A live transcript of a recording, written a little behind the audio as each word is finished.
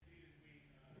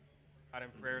out in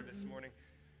prayer this morning.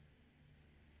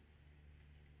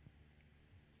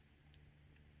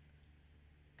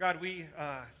 God, we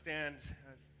stand,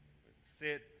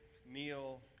 sit,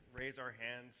 kneel, raise our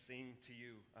hands, sing to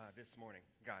you this morning,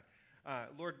 God.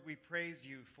 Lord, we praise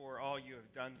you for all you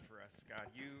have done for us, God.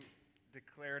 You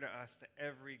declare to us that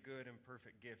every good and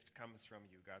perfect gift comes from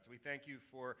you, God. So we thank you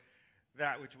for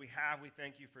that which we have. We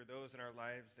thank you for those in our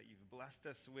lives that you've blessed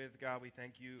us with, God. We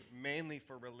thank you mainly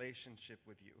for relationship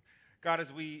with you. God,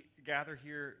 as we gather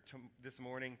here this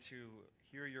morning to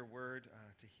hear your word,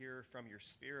 to hear from your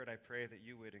Spirit, I pray that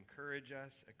you would encourage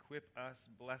us, equip us,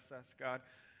 bless us, God.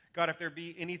 God, if there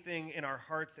be anything in our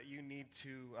hearts that you need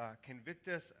to convict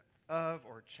us of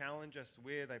or challenge us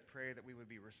with, I pray that we would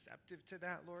be receptive to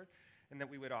that, Lord, and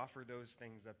that we would offer those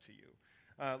things up to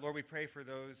you. Lord, we pray for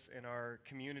those in our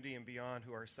community and beyond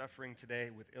who are suffering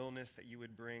today with illness, that you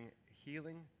would bring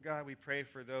healing. God, we pray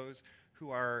for those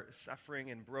who are suffering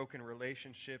in broken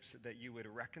relationships, that you would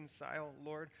reconcile,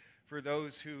 Lord. For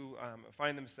those who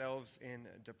find themselves in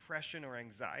depression or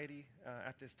anxiety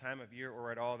at this time of year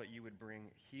or at all, that you would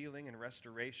bring healing and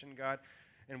restoration, God,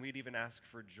 and we'd even ask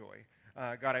for joy.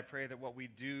 God, I pray that what we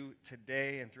do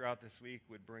today and throughout this week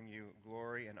would bring you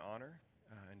glory and honor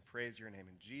and praise your name.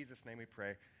 In Jesus' name we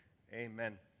pray,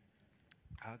 amen.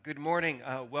 Good morning.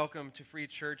 Welcome to Free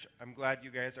Church. I'm glad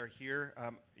you guys are here.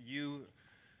 You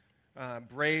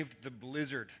braved the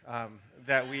blizzard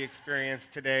that we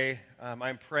experienced today.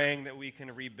 I'm praying that we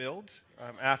can rebuild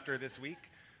after this week.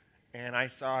 And I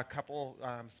saw a couple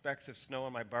specks of snow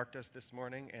on my bark dust this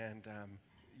morning, and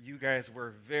you guys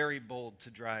were very bold to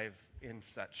drive in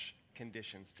such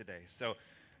conditions today. So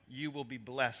you will be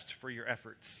blessed for your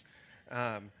efforts.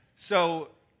 So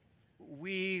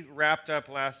we wrapped up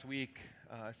last week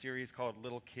a series called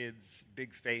Little Kids,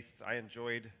 Big Faith. I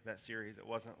enjoyed that series. It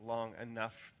wasn't long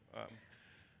enough.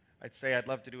 I'd say I'd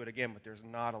love to do it again, but there's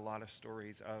not a lot of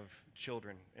stories of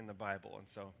children in the Bible, and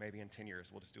so maybe in 10 years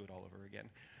we'll just do it all over again.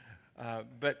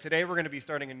 But today we're going to be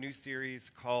starting a new series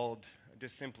called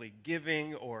just simply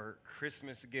Giving, or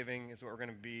Christmas Giving is what we're going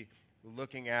to be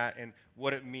looking at, and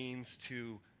what it means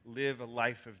to live a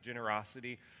life of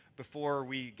generosity. Before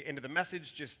we get into the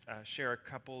message, just share a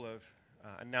couple of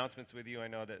announcements with you. I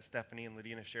know that Stephanie and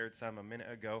Ladina shared some a minute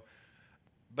ago.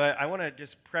 But I want to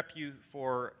just prep you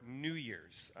for New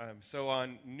Year's. So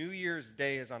on New Year's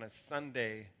Day is on a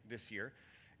Sunday this year.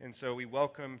 And so we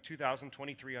welcome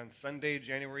 2023 on Sunday,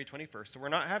 January 21st. So we're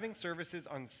not having services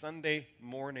on Sunday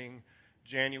morning,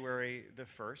 January the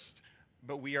 1st.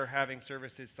 But we are having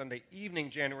services Sunday evening,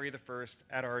 January the 1st,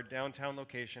 at our downtown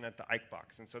location at the Ike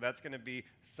Box. And so that's going to be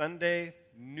Sunday,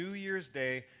 New Year's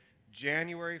Day,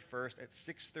 January 1st at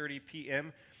 6:30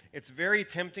 p.m. It's very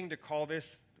tempting to call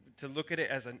this, to look at it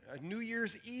as a New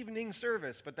Year's evening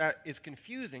service, but that is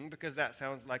confusing because that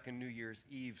sounds like a New Year's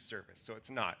Eve service, so it's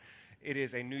not. It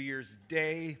is a New Year's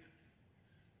Day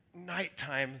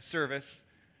nighttime service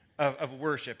of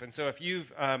worship. And so if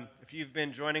you've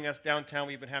been joining us downtown,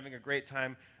 we've been having a great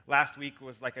time. Last week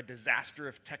was like a disaster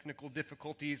of technical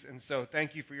difficulties, and so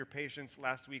thank you for your patience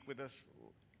last week with us,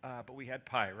 but we had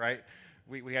pie, right?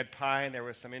 We had pie, and there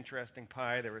was some interesting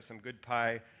pie, there was some good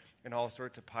pie, and all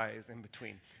sorts of pies in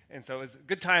between. And so it was a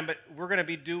good time, but we're going to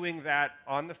be doing that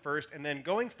on the 1st. And then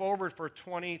going forward for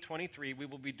 2023, we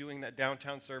will be doing that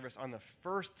downtown service on the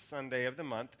first Sunday of the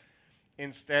month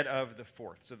instead of the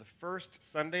 4th. So the first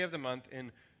Sunday of the month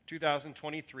in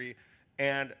 2023,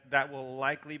 and that will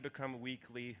likely become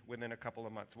weekly within a couple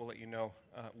of months. We'll let you know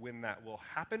when that will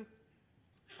happen.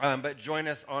 But join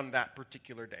us on that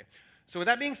particular day. So with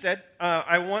that being said,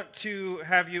 I want to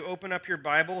have you open up your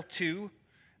Bible to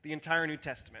the entire New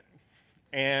Testament.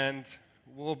 And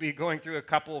we'll be going through a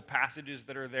couple of passages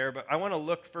that are there, but I want to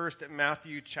look first at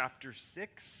Matthew chapter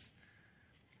 6.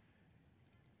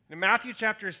 In Matthew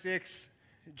chapter 6,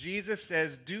 Jesus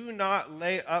says, "Do not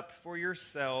lay up for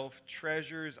yourself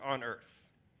treasures on earth."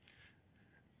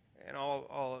 And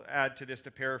I'll add to this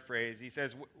to paraphrase. He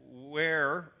says,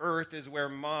 where earth is where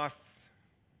moth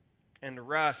and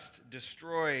rust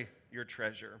destroy your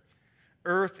treasure.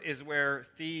 Earth is where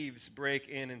thieves break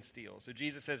in and steal. So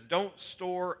Jesus says, don't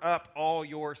store up all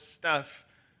your stuff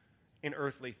in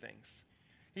earthly things.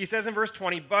 He says in verse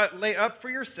 20, but lay up for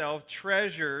yourself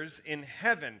treasures in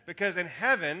heaven, because in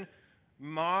heaven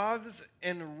moths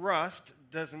and rust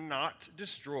does not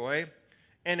destroy,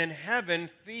 and in heaven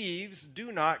thieves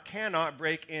cannot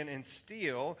break in and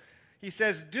steal. He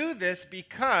says, do this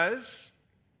because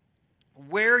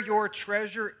where your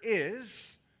treasure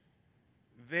is,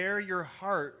 there your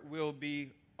heart will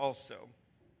be also.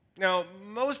 Now,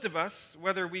 most of us,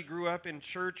 whether we grew up in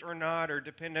church or not, or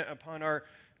dependent upon our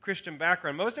Christian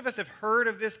background, most of us have heard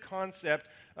of this concept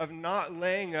of not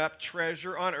laying up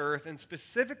treasure on earth, and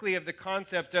specifically of the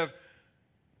concept of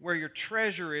where your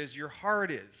treasure is, your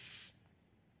heart is.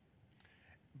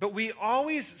 But we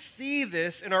always see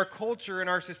this in our culture, in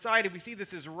our society. We see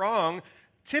this as wrong.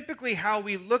 Typically, how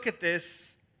we look at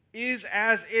this is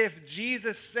as if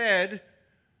Jesus said,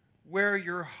 where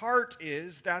your heart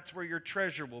is, that's where your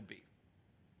treasure will be.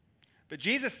 But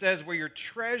Jesus says where your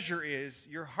treasure is,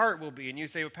 your heart will be. And you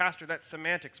say, well, Pastor, that's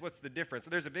semantics. What's the difference?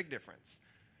 There's a big difference.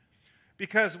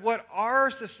 Because what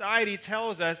our society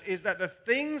tells us is that the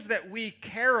things that we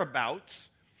care about,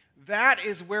 that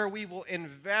is where we will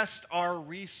invest our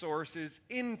resources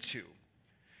into.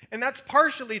 And that's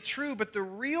partially true, but the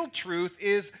real truth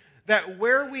is that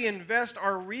where we invest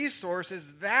our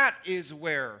resources, that is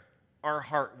where our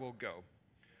heart will go.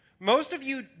 Most of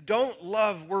you don't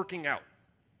love working out.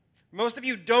 Most of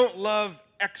you don't love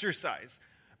exercise.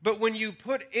 But when you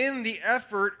put in the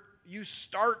effort, you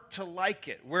start to like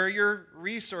it. Where your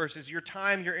resources, your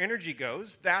time, your energy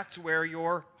goes, that's where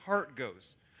your heart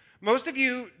goes. Most of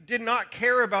you did not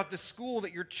care about the school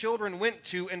that your children went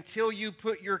to until you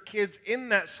put your kids in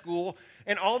that school,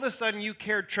 and all of a sudden you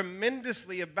cared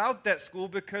tremendously about that school,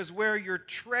 because where your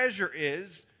treasure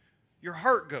is, your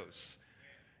heart goes.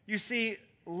 You see,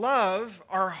 love,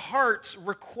 our hearts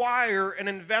require an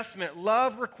investment.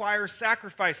 Love requires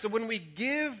sacrifice. So when we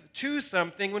give to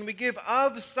something, when we give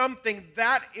of something,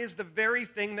 that is the very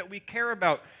thing that we care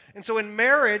about. And so in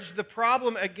marriage, the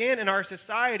problem again in our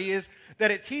society is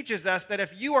that it teaches us that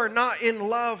if you are not in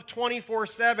love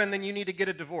 24/7, then you need to get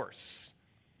a divorce.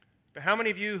 But how many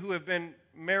of you who have been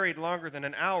married longer than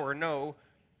an hour know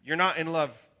you're not in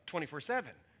love 24/7?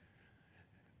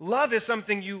 Love is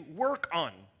something you work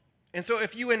on. And so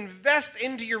if you invest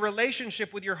into your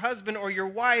relationship with your husband or your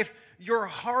wife, your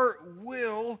heart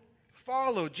will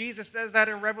follow. Jesus says that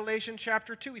in Revelation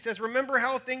chapter 2. He says, remember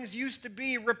how things used to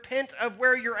be. Repent of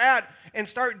where you're at and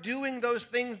start doing those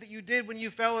things that you did when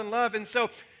you fell in love. And so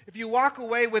if you walk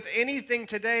away with anything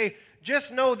today,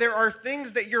 just know there are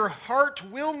things that your heart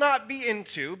will not be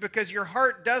into, because your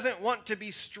heart doesn't want to be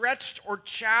stretched or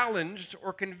challenged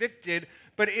or convicted.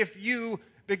 But if you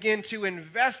begin to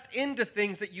invest into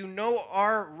things that you know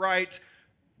are right,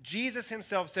 Jesus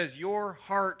himself says your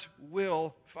heart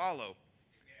will follow.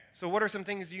 So what are some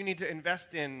things you need to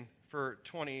invest in for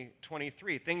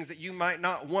 2023? Things that you might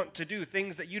not want to do,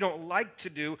 things that you don't like to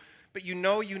do, but you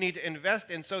know you need to invest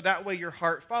in, so that way your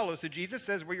heart follows. So Jesus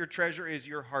says where your treasure is,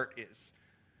 your heart is.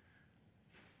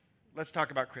 Let's talk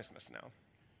about Christmas now.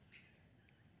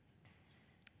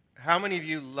 How many of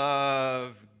you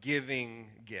love giving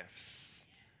gifts?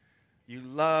 You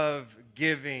love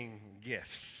giving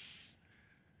gifts.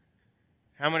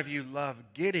 How many of you love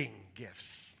getting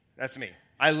gifts? That's me.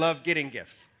 I love getting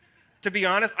gifts. To be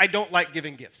honest, I don't like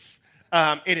giving gifts.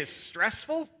 It is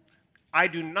stressful. I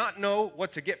do not know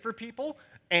what to get for people.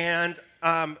 And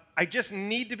I just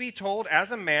need to be told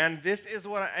as a man, this is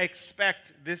what I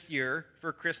expect this year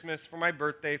for Christmas, for my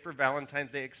birthday, for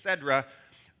Valentine's Day, etc.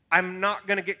 I'm not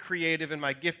going to get creative in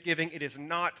my gift giving. It is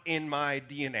not in my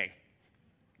DNA.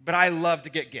 But I love to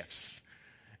get gifts.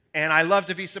 And I love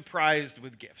to be surprised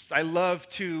with gifts. I love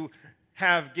to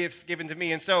have gifts given to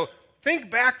me. And so think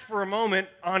back for a moment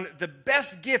on the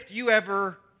best gift you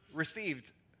ever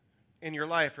received in your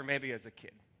life, or maybe as a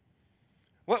kid.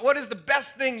 What is the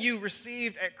best thing you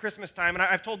received at Christmas time? And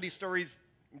I've told these stories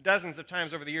dozens of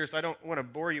times over the years, so I don't want to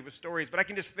bore you with stories, but I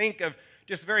can just think of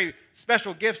just very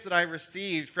special gifts that I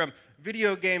received, from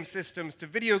video game systems to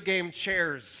video game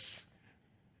chairs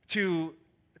to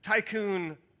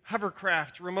tycoon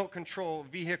hovercraft, remote control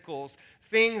vehicles,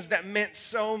 things that meant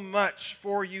so much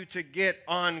for you to get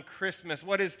on Christmas.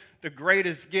 What is the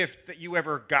greatest gift that you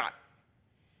ever got?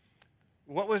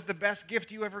 What was the best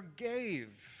gift you ever gave?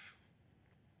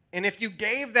 And if you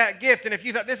gave that gift, and if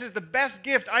you thought this is the best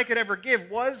gift I could ever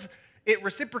give, was it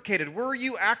reciprocated? Were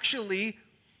you actually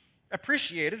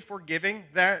appreciated for giving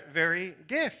that very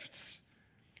gift?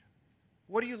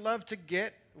 What do you love to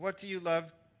get? What do you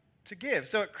love to give?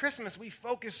 So at Christmas, we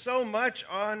focus so much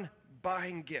on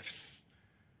buying gifts.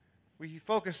 We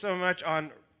focus so much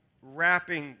on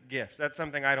wrapping gifts. That's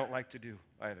something I don't like to do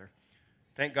either.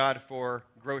 Thank God for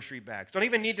grocery bags. Don't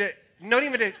even need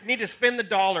to spend the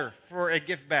dollar for a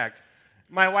gift bag.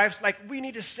 My wife's like, we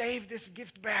need to save this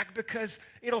gift bag because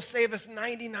it'll save us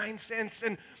 99 cents.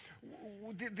 And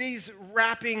these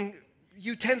wrapping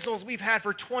utensils we've had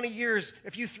for 20 years,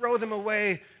 if you throw them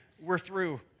away, we're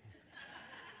through.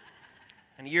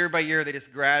 And year by year, they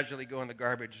just gradually go in the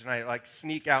garbage, and I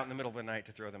sneak out in the middle of the night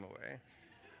to throw them away.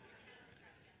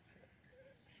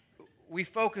 We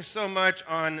focus so much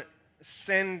on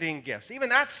sending gifts. Even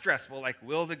that's stressful. Like,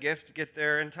 will the gift get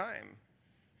there in time?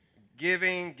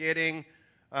 Giving, getting,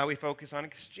 we focus on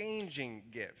exchanging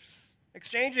gifts.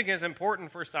 Exchanging is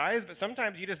important for size, but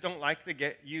sometimes you just don't like the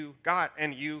gift you got,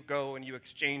 and you go and you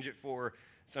exchange it for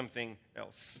something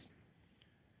else.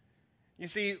 You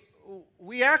see,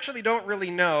 we actually don't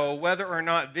really know whether or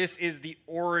not this is the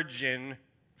origin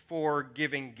for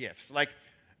giving gifts. Like,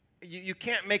 you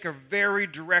can't make a very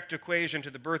direct equation to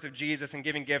the birth of Jesus and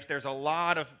giving gifts. There's a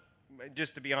lot of,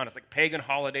 just to be honest, like pagan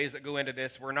holidays that go into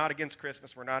this. We're not against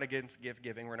Christmas. We're not against gift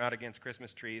giving. We're not against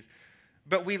Christmas trees.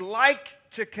 But we like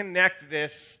to connect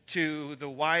this to the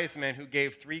wise men who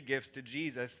gave 3 gifts to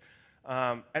Jesus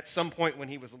at some point when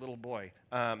he was a little boy.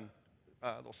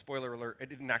 Little spoiler alert, it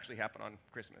didn't actually happen on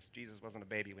Christmas. Jesus wasn't a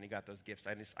baby when he got those gifts.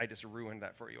 I just ruined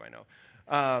that for you, I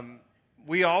know.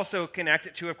 We also connect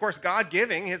it to, of course, God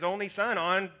giving his only son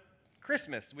on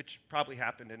Christmas, which probably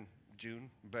happened in June.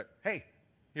 But hey,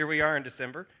 here we are in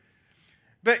December.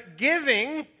 But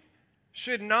giving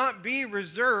should not be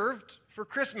reserved for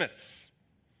Christmas.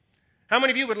 How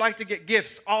many of you would like to get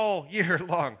gifts all year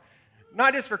long?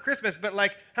 Not just for Christmas, but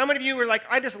like, how many of you are like,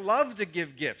 I just love to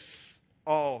give gifts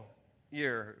all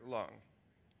year long?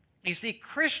 You see,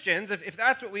 Christians, if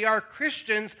that's what we are,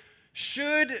 Christians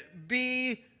should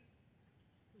be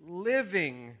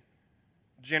living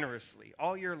generously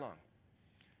all year long.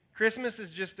 Christmas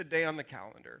is just a day on the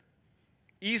calendar.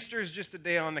 Easter is just a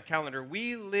day on the calendar.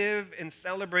 We live and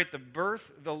celebrate the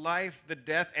birth, the life, the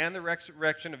death, and the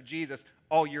resurrection of Jesus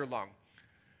all year long.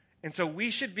 And so we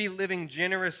should be living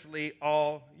generously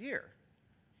all year.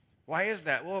 Why is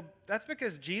that? Well, that's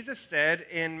because Jesus said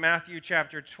in Matthew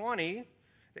chapter 20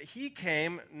 that he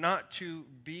came not to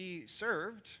be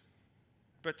served,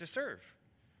 but to serve,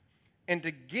 and to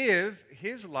give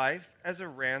his life as a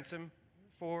ransom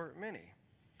for many.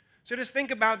 So just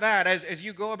think about that as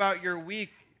you go about your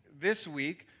week this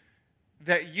week,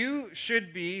 that you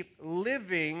should be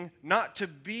living not to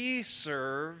be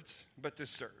served, but to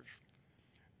serve.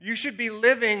 You should be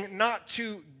living not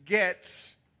to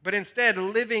get, but instead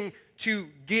living to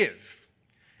give.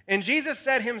 And Jesus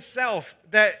said himself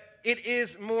that it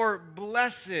is more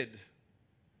blessed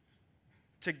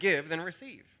to give than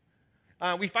receive.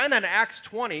 We find that in Acts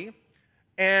 20,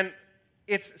 and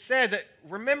it's said that,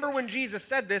 remember when Jesus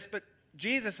said this, but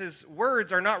Jesus'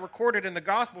 words are not recorded in the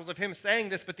Gospels of him saying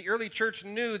this, but the early church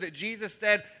knew that Jesus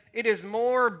said, it is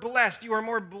more blessed, you are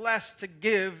more blessed to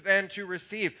give than to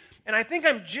receive. And I think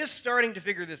I'm just starting to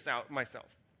figure this out myself,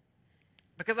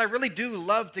 because I really do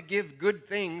love to give good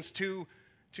things to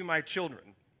my children.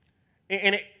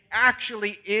 And it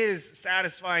actually is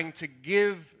satisfying to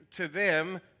give to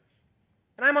them.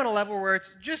 And I'm on a level where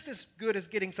it's just as good as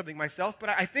getting something myself, but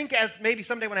I think as maybe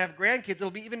someday when I have grandkids, it'll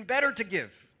be even better to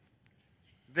give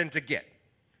than to get.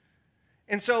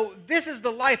 And so this is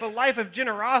the life, a life of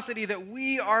generosity that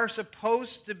we are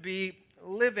supposed to be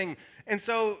living. And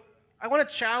so I want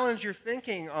to challenge your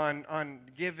thinking on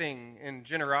giving and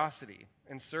generosity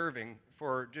and serving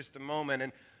for just a moment.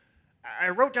 And I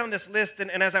wrote down this list,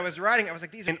 and as I was writing, I was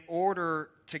like, in order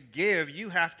to give, you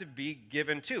have to be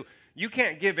given to. You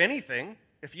can't give anything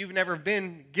if you've never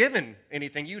been given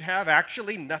anything. You'd have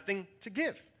actually nothing to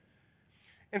give.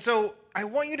 And so I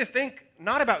want you to think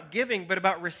not about giving, but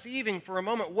about receiving for a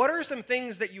moment. What are some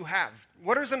things that you have?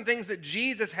 What are some things that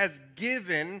Jesus has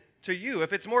given to you?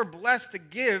 If it's more blessed to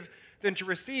give than to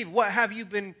receive, what have you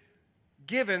been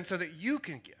given so that you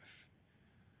can give?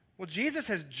 Well, Jesus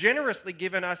has generously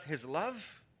given us his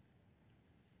love,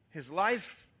 his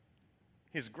life,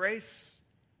 his grace,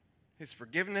 his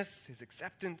forgiveness, his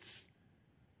acceptance,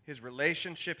 his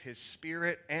relationship, his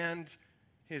spirit, and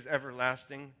his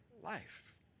everlasting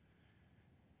life.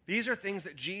 These are things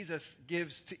that Jesus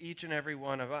gives to each and every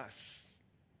one of us.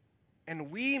 And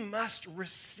we must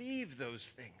receive those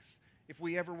things if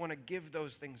we ever want to give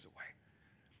those things away.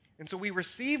 And so we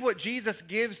receive what Jesus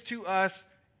gives to us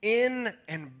in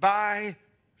and by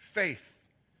faith.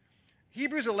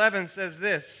 Hebrews 11 says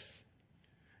this.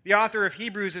 The author of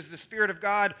Hebrews, as the Spirit of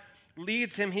God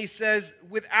leads him, he says,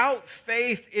 without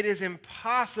faith it is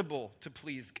impossible to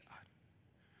please God.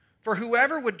 For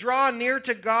whoever would draw near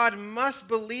to God must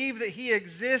believe that he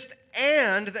exists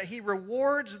and that he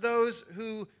rewards those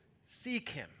who seek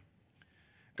him.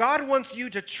 God wants you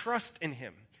to trust in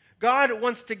him. God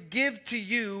wants to give to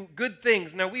you good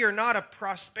things. Now, we are not a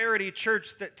prosperity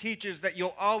church that teaches that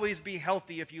you'll always be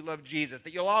healthy if you love Jesus,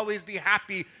 that you'll always be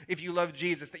happy if you love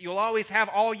Jesus, that you'll always have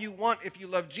all you want if you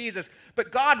love Jesus.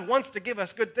 But God wants to give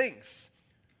us good things.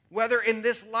 whether in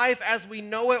this life as we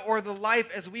know it or the life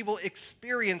as we will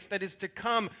experience that is to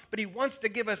come. But he wants to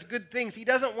give us good things. He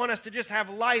doesn't want us to just have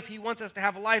life. He wants us to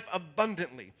have life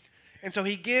abundantly. And so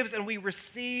he gives and we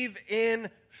receive in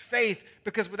faith,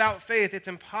 because without faith it's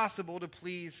impossible to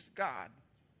please God.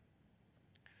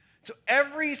 So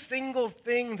every single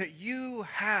thing that you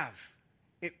have,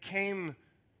 it came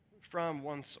from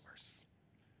one source.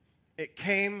 It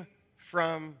came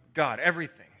from God.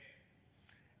 Everything.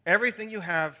 Everything you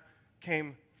have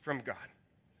came from God.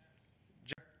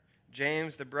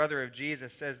 James, the brother of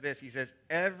Jesus, says this. He says,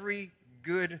 every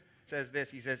good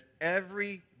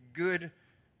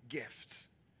gift,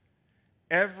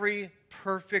 every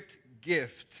perfect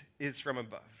gift is from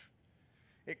above.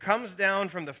 It comes down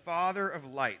from the Father of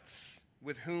lights,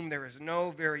 with whom there is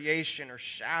no variation or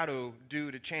shadow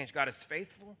due to change. God is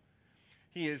faithful.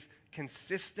 He is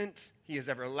consistent. He is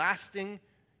everlasting.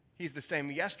 He's the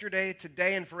same yesterday,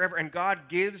 today, and forever. And God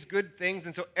gives good things.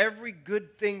 And so every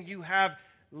good thing you have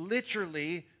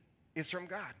literally is from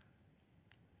God.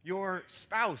 Your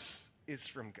spouse is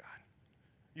from God.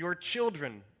 Your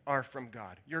children are from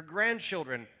God. Your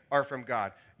grandchildren are from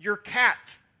God. Your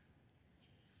cat,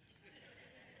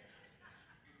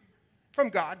 from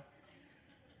God.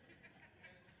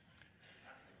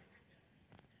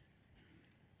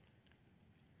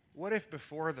 What if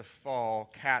before the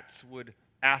fall, cats would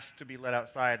ask to be let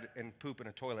outside and poop in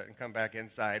a toilet and come back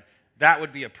inside? That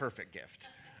would be a perfect gift.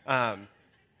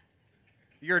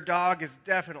 Your dog is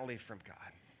definitely from God.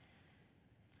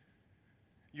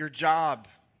 Your job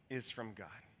is from God.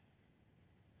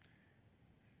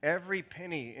 Every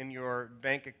penny in your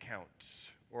bank account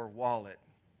or wallet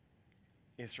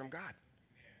is from God.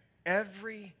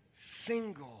 Every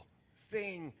single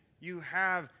thing you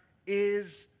have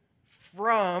is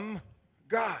from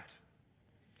God.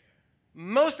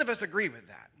 Most of us agree with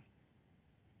that.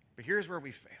 But here's where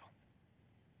we fail.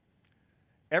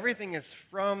 Everything is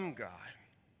from God,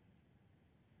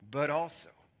 but also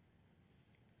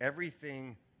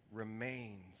everything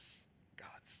remains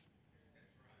God's.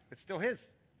 It's still His.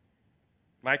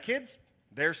 My kids,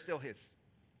 they're still His.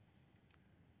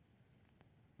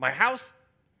 My house,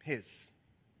 His.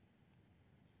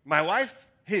 My wife,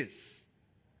 His.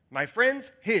 My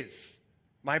friends, His.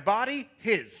 My body,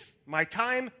 His. My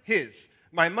time, His.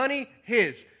 My money,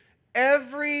 His.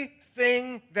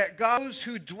 Everything that those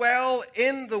who dwell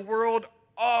in the world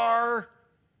are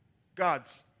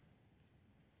God's.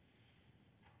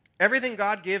 Everything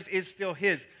God gives is still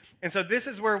His. And so this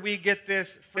is where we get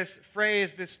this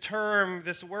phrase, this term,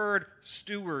 this word,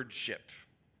 stewardship.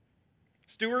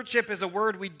 Stewardship is a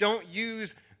word we don't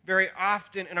use very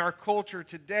often in our culture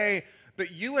today,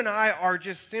 but you and I are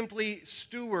just simply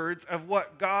stewards of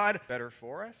what God better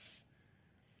for us.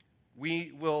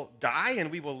 We will die and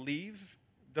we will leave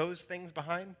those things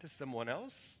behind to someone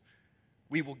else.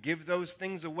 We will give those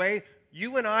things away.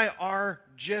 You and I are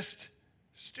just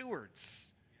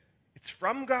stewards. It's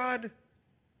from God,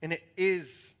 and it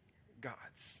is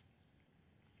God's.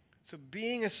 So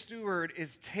being a steward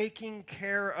is taking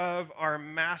care of our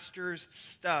master's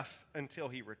stuff until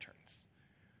he returns.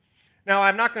 Now,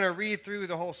 I'm not going to read through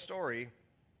the whole story,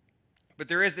 but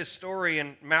there is this story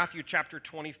in Matthew chapter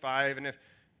 25, and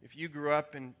if you grew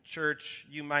up in church,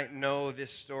 you might know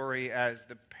this story as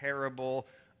the parable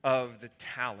of the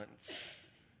talents.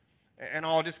 And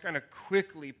I'll just kind of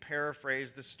quickly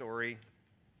paraphrase the story.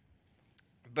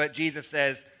 But Jesus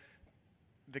says,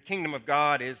 the kingdom of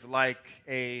God is like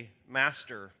a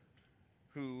master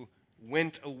who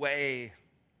went away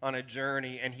on a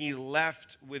journey, and he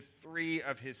left with 3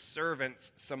 of his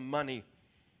servants some money.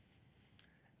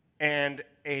 And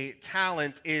a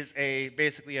talent is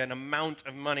basically an amount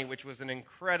of money, which was an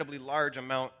incredibly large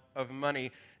amount of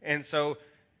money. And so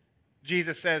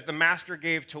Jesus says the master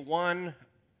gave to one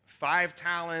 5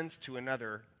 talents, to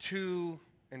another 2,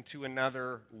 and to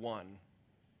another 1.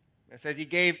 It says he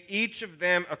gave each of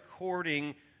them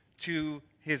according to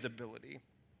his ability.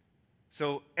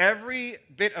 So every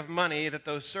bit of money that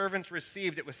those servants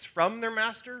received, it was from their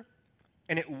master,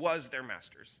 and it was their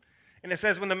master's. And it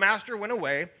says when the master went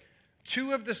away,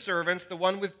 2 of the servants, the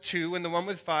one with 2 and the one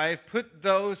with 5, put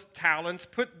those talents,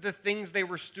 put the things they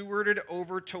were stewarded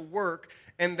over to work,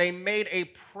 and they made a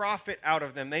profit out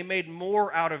of them. They made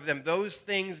more out of them. Those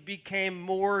things became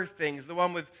more things. The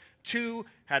one with 2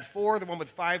 had 4, the one with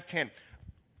 5, 10.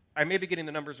 I may be getting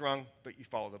the numbers wrong, but you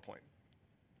follow the point.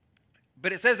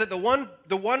 But it says that the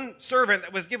one servant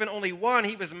that was given only 1,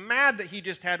 he was mad that he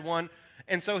just had 1,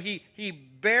 and so he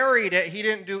buried it. He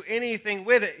didn't do anything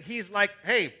with it. He's like,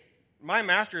 hey, my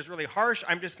master is really harsh.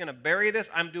 I'm just going to bury this.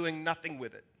 I'm doing nothing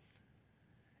with it.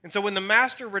 And so when the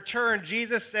master returned,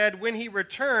 Jesus said when he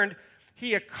returned,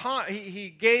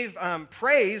 he gave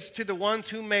praise to the ones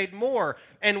who made more.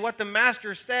 And what the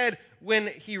master said when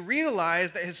he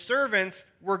realized that his servants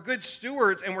were good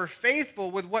stewards and were faithful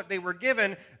with what they were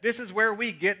given, this is where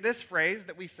we get this phrase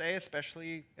that we say,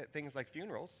 especially at things like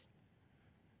funerals,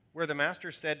 where the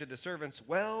master said to the servants,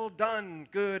 "Well done,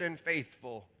 good and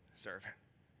faithful servant.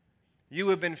 You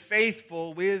have been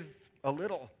faithful with a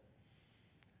little.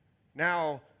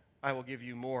 Now I will give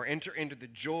you more. Enter into the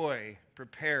joy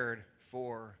prepared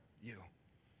for you."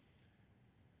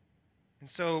 And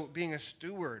so being a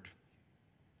steward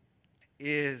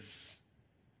is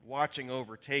watching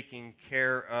over, taking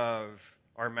care of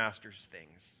our master's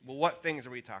things. Well, what things are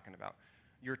we talking about?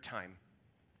 Your time.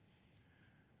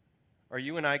 Are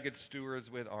you and I good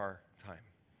stewards with our time?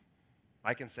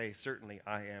 I can say certainly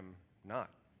I am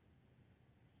not.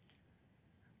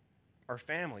 Our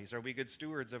families, are we good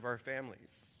stewards of our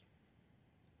families?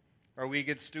 Are we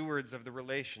good stewards of the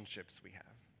relationships we have?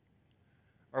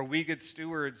 Are we good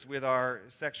stewards with our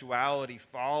sexuality,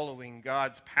 following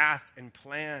God's path and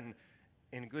plan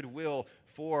and goodwill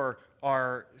for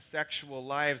our sexual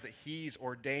lives that He's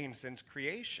ordained since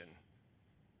creation?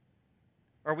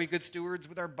 Are we good stewards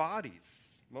with our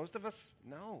bodies? Most of us,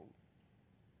 no.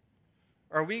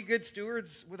 Are we good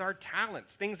stewards with our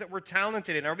talents, things that we're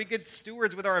talented in? Are we good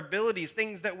stewards with our abilities,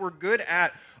 things that we're good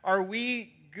at? Are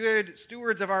we good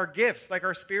stewards of our gifts, like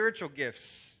our spiritual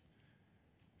gifts?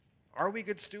 Are we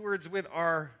good stewards with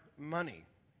our money?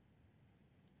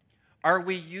 Are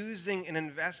we using and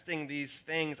investing these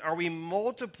things? Are we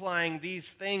multiplying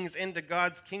these things into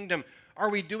God's kingdom? Are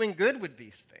we doing good with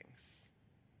these things?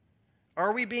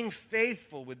 Are we being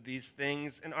faithful with these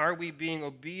things, and are we being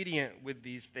obedient with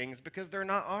these things? Because they're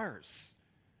not ours.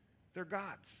 They're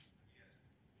God's.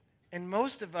 And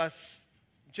most of us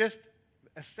just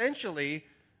essentially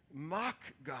mock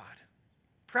God,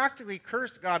 practically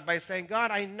curse God by saying, "God,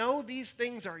 I know these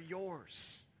things are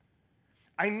yours.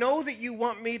 I know that you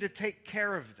want me to take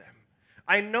care of them.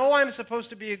 I know I'm supposed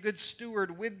to be a good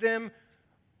steward with them,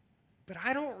 but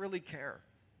I don't really care.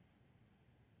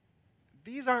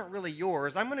 These aren't really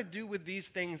yours. I'm going to do with these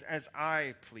things as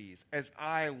I please, as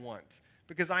I want,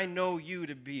 because I know you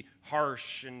to be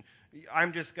harsh, and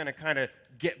I'm just going to kind of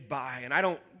get by, and I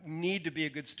don't need to be a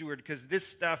good steward because this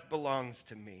stuff belongs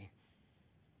to me."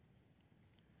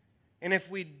 And if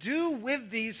we do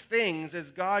with these things as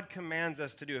God commands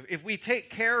us to do, if we take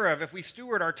care of, if we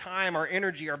steward our time, our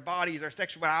energy, our bodies, our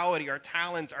sexuality, our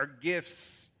talents, our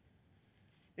gifts,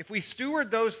 if we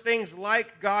steward those things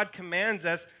like God commands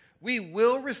us, we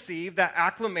will receive that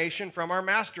acclamation from our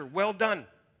master. "Well done."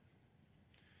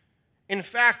 In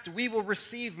fact, we will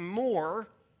receive more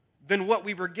than what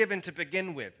we were given to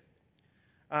begin with.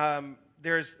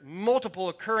 There's multiple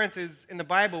occurrences in the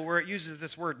Bible where it uses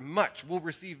this word much. We'll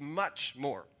receive much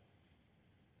more.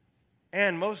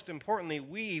 And most importantly,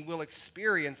 we will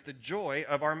experience the joy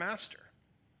of our master.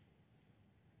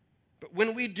 But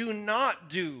when we do not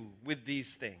do with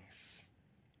these things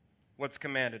what's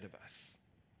commanded of us,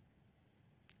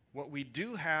 what we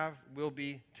do have will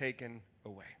be taken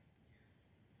away.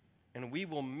 And we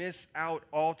will miss out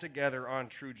altogether on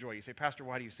true joy. You say, "Pastor,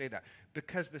 why do you say that?"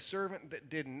 Because the servant that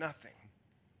did nothing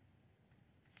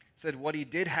said what he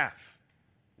did have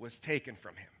was taken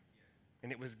from him,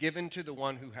 and it was given to the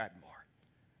one who had more.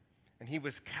 And he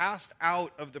was cast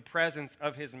out of the presence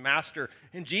of his master.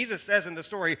 And Jesus says in the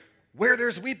story, "Where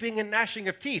there's weeping and gnashing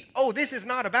of teeth." Oh, this is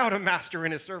not about a master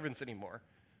and his servants anymore.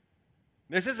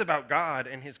 This is about God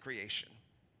and His creation,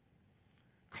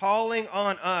 calling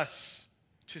on us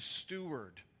to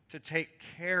steward, to take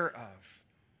care of,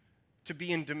 to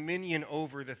be in dominion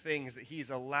over the things that He's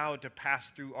allowed to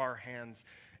pass through our hands.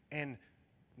 And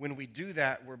when we do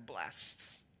that, we're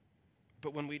blessed.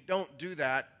 But when we don't do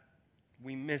that,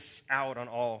 we miss out on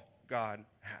all God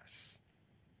has.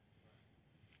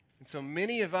 And so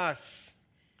many of us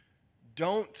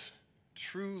don't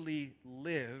truly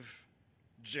live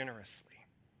generously,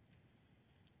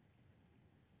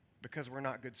 because we're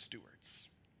not good stewards.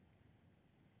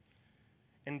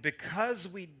 And because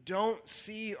we don't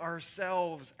see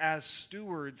ourselves as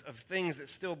stewards of things that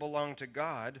still belong to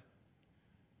God,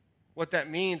 what that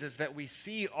means is that we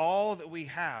see all that we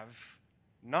have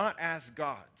not as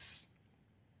God's,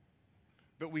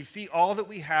 but we see all that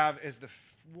we have as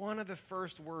one of the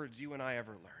first words you and I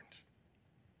ever learned.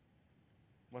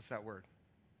 What's that word?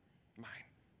 Mine.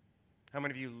 How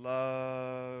many of you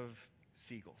love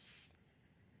seagulls?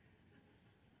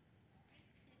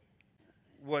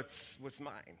 What's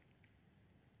mine?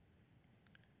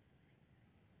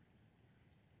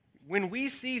 When we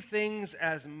see things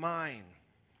as mine,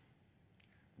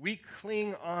 we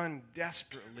cling on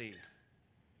desperately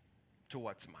to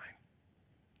what's mine.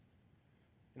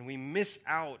 And we miss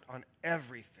out on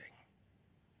everything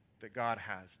that God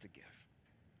has to give.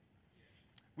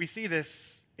 We see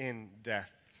this in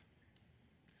death.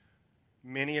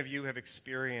 Many of you have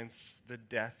experienced the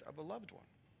death of a loved one.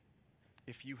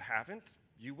 If you haven't,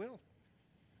 you will.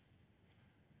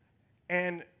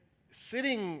 And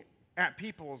sitting at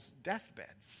people's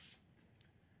deathbeds,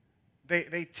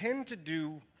 they tend to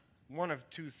do one of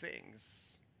two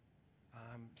things.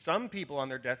 Some people on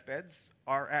their deathbeds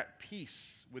are at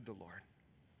peace with the Lord.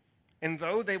 And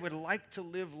though they would like to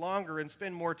live longer and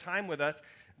spend more time with us,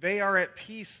 they are at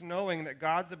peace knowing that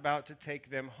God's about to take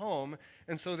them home,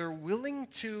 and so they're willing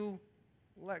to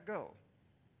let go.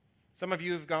 Some of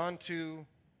you have gone to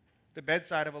the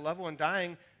bedside of a loved one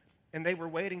dying, and they were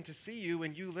waiting to see you,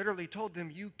 and you literally told them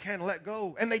you can let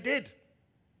go, and they did,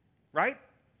 right?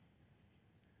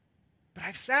 But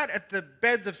I've sat at the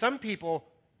beds of some people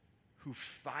who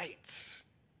fight.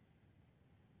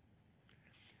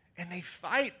 And they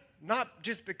fight not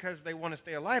just because they want to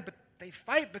stay alive, but they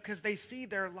fight because they see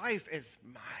their life as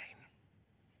mine.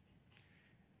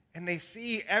 And they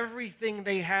see everything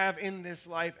they have in this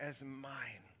life as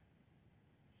mine.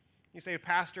 You say,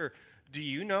 Pastor, do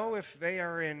you know if they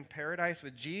are in paradise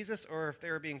with Jesus or if they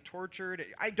are being tortured?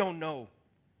 I don't know.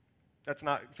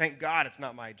 Thank God it's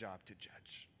not my job to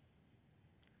judge.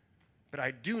 But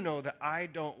I do know that I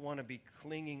don't want to be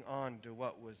clinging on to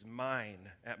what was mine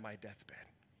at my deathbed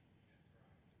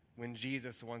when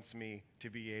Jesus wants me to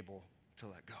be able to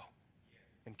let go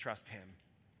and trust him.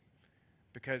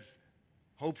 Because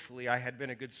hopefully I had been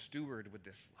a good steward with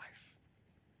this life.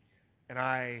 And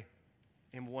I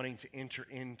am wanting to enter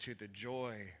into the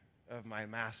joy of my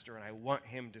master, and I want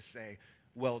him to say,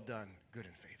 well done, good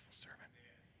and faithful servant.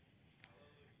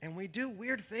 And we do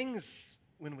weird things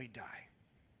when we die.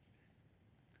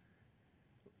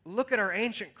 Look at our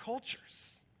ancient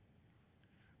cultures.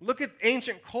 Look at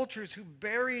ancient cultures who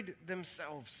buried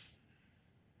themselves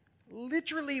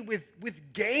literally with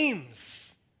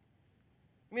games.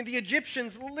 I mean, the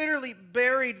Egyptians literally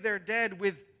buried their dead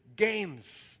with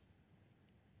games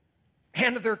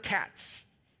and their cats.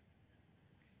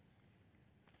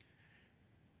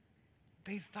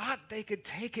 They thought they could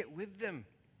take it with them.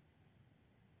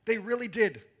 They really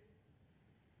did.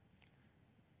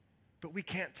 But we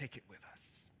can't take it with us.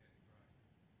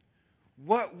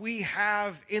 What we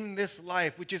have in this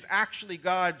life, which is actually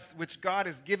God's, which God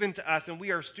has given to us and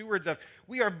we are stewards of,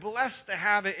 we are blessed to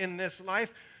have it in this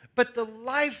life. But the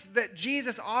life that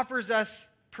Jesus offers us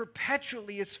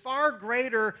perpetually is far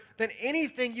greater than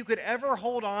anything you could ever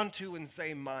hold on to and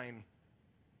say, mine.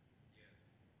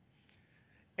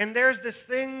 And there's this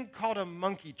thing called a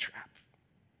monkey trap.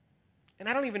 And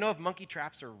I don't even know if monkey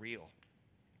traps are real,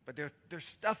 but they're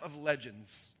stuff of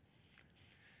legends.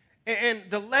 And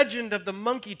the legend of the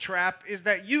monkey trap is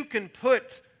that you can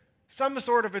put some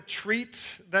sort of a treat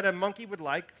that a monkey would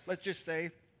like, let's just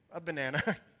say a banana,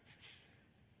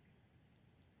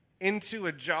 into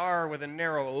a jar with a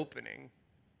narrow opening.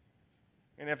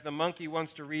 And if the monkey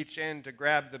wants to reach in to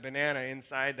grab the banana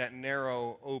inside that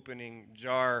narrow opening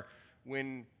jar,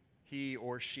 when he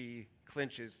or she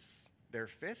clenches their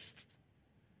fist,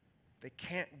 they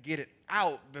can't get it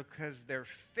out because their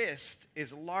fist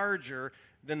is larger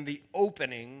than the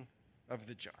opening of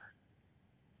the jar.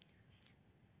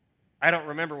 I don't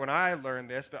remember when I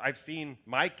learned this, but I've seen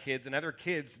my kids and other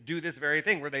kids do this very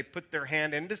thing where they put their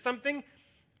hand into something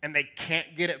and they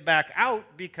can't get it back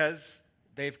out because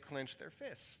they've clenched their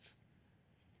fist.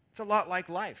 It's a lot like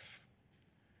life.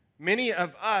 Many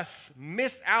of us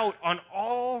miss out on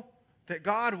all that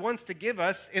God wants to give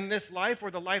us in this life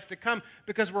or the life to come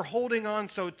because we're holding on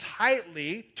so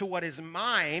tightly to what is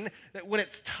mine that when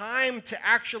it's time to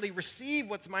actually receive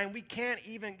what's mine, we can't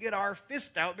even get our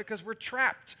fist out because we're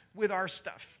trapped with our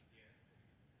stuff.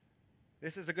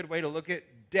 This is a good way to look at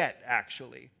debt,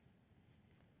 actually.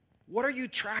 What are you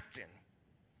trapped in?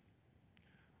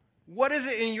 What is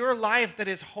it in your life that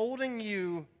is holding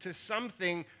you to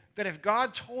something that if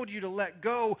God told you to let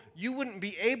go, you wouldn't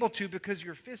be able to because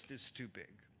your fist is too big?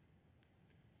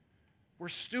 We're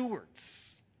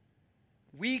stewards.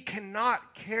 We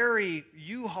cannot carry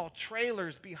U-Haul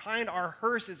trailers behind our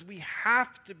hearses. We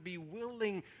have to be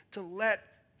willing to let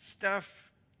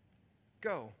stuff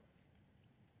go.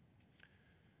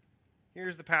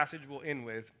 Here's the passage we'll end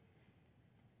with.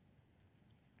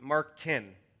 Mark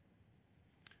 10.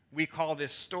 We call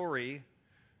this story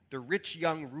the rich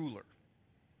young ruler.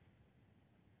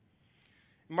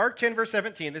 Mark 10, verse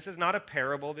 17, this is not a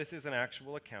parable, this is an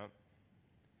actual account.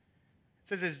 It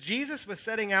says, as Jesus was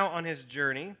setting out on his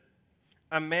journey,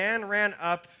 a man ran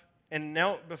up and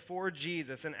knelt before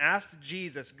Jesus and asked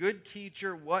Jesus, "Good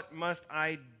teacher, what must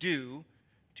I do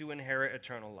to inherit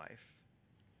eternal life?"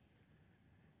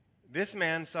 This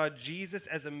man saw Jesus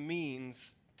as a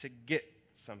means to get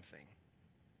something,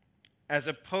 as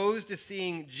opposed to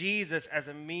seeing Jesus as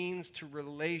a means to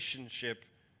relationship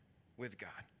with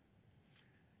God.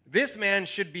 This man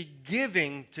should be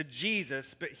giving to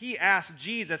Jesus, but he asked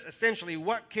Jesus essentially,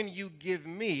 "What can you give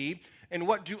me, and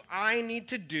what do I need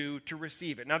to do to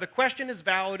receive it?" Now, the question is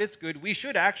valid, it's good. We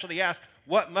should actually ask,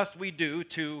 what must we do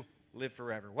to live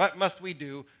forever? What must we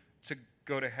do to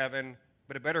go to heaven?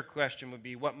 But a better question would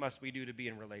be, what must we do to be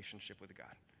in relationship with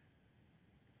God?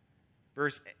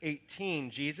 Verse 18,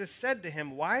 Jesus said to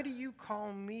him, "Why do you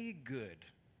call me good?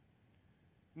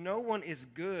 No one is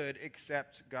good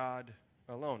except God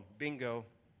alone." Bingo.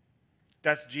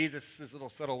 That's Jesus' little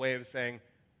subtle way of saying,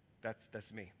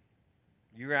 that's me.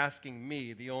 You're asking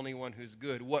me, the only one who's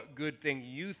good, what good thing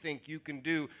you think you can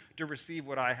do to receive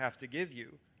what I have to give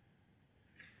you.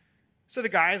 So the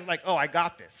guy's like, "Oh, I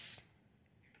got this."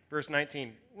 Verse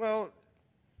 19. Well,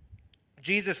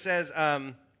 Jesus says,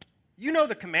 you know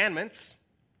the commandments.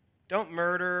 Don't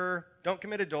murder, don't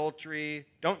commit adultery,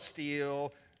 don't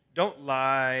steal, don't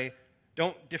lie,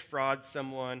 don't defraud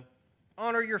someone.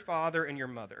 Honor your father and your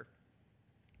mother.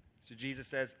 So Jesus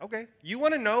says, okay, you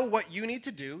want to know what you need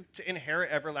to do to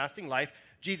inherit everlasting life?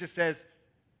 Jesus says,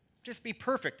 just be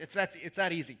perfect. It's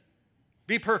that easy.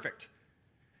 Be perfect.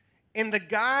 And the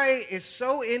guy is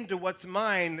so into what's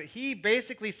mine that he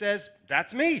basically says,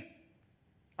 that's me.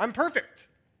 I'm perfect.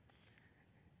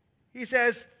 He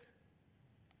says,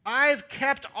 I've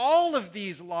kept all of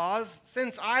these laws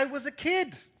since I was a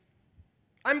kid.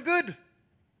 I'm good.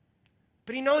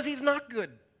 But he knows he's not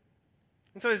good.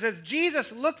 And so it says,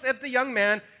 Jesus looks at the young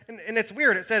man, and it's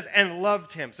weird. It says, and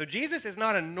loved him. So Jesus is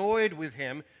not annoyed with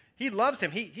him. He loves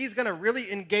him. He's going to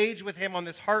really engage with him on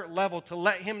this heart level to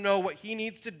let him know what he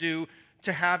needs to do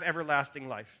to have everlasting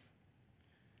life.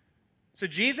 So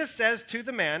Jesus says to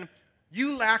the man,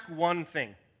 you lack one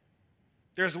thing.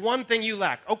 There's one thing you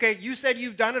lack. Okay, you said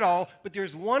you've done it all, but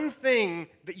there's one thing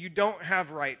that you don't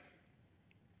have right.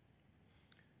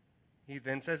 He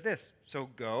then says this, so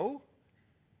go,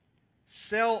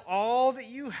 sell all that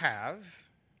you have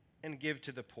and give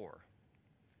to the poor,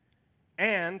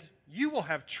 and you will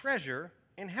have treasure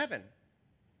in heaven.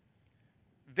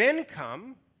 Then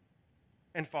come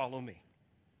and follow me.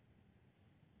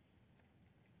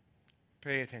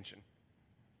 Pay attention.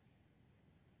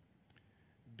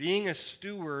 Being a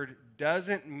steward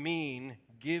doesn't mean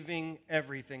giving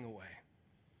everything away.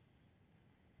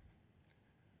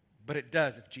 But it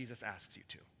does if Jesus asks you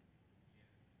to.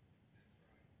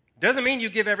 Doesn't mean you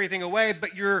give everything away,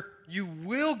 but you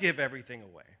will give everything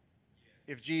away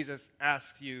if Jesus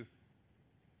asks you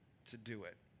to do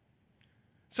it.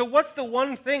 So what's the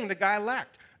one thing the guy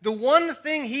lacked? The one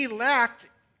thing he lacked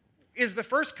is the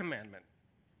first commandment.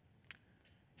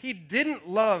 He didn't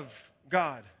love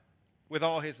God with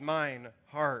all his mind,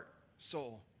 heart,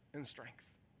 soul, and strength.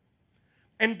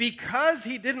 And because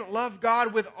he didn't love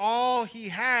God with all he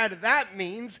had, that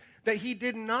means that he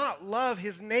did not love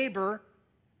his neighbor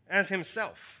as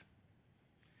himself.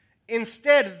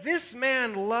 Instead, this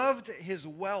man loved his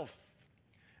wealth.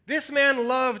 This man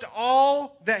loved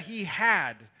all that he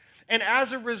had. And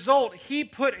as a result, he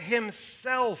put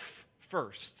himself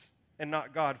first and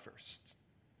not God first.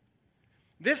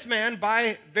 This man,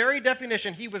 by very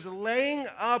definition, he was laying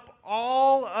up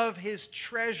all of his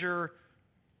treasure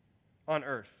on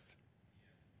earth.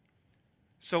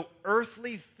 So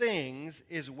earthly things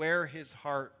is where his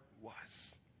heart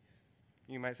was.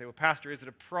 You might say, well, Pastor, is it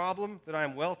a problem that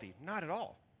I'm wealthy? Not at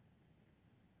all.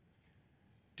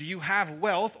 Do you have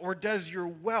wealth, or does your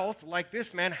wealth, like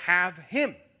this man, have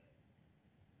him?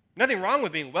 Nothing wrong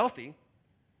with being wealthy.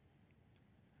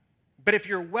 But if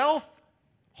your wealth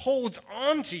holds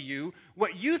on to you,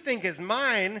 what you think is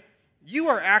mine, you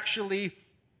are actually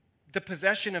the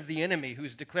possession of the enemy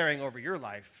who's declaring over your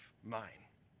life, mine.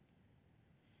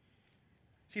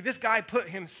 See, this guy put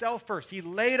himself first. He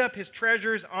laid up his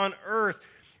treasures on earth.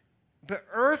 But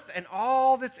earth and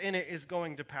all that's in it is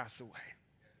going to pass away.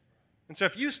 And so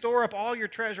if you store up all your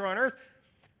treasure on earth,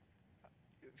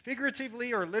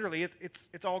 figuratively or literally,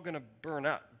 it's all going to burn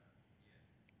up.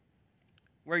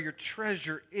 Where your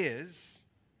treasure is,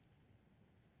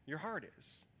 your heart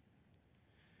is.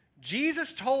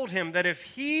 Jesus told him that if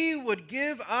he would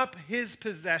give up his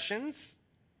possessions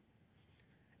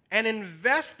and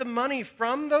invest the money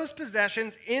from those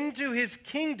possessions into his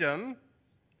kingdom,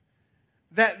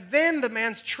 that then the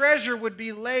man's treasure would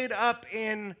be laid up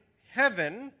in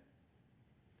heaven,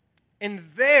 and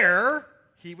there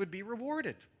he would be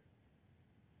rewarded.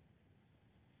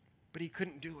 But he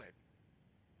couldn't do it.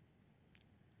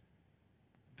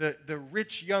 The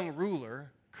rich young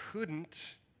ruler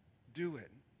couldn't do it.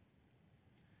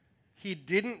 He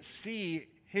didn't see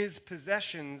his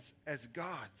possessions as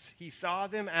God's. He saw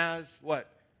them as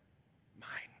what? Mine.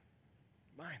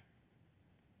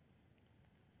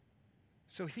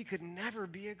 So he could never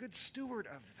be a good steward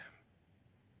of them.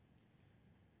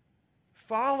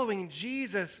 Following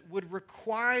Jesus would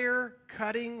require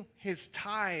cutting his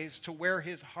ties to where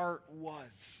his heart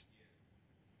was.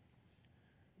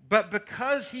 But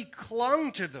because he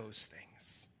clung to those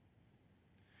things,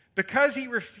 because he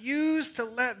refused to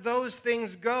let those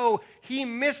things go, he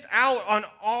missed out on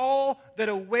all that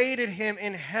awaited him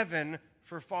in heaven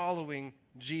for following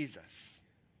Jesus.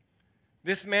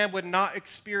 This man would not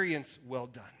experience well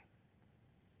done.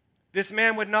 This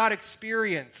man would not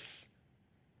experience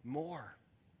more.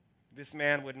 This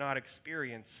man would not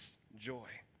experience joy.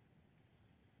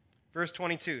 Verse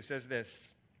 22 says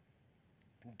this,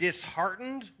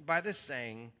 disheartened by the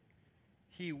saying,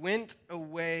 he went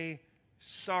away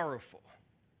sorrowful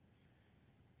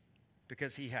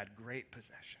because he had great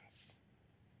possessions.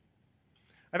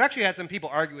 I've actually had some people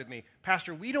argue with me,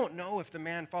 Pastor, we don't know if the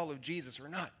man followed Jesus or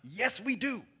not. Yes, we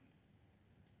do.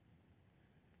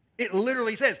 It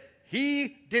literally says,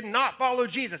 he did not follow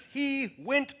Jesus. He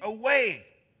went away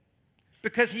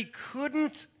because he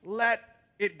couldn't let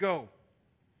it go.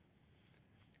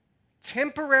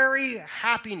 Temporary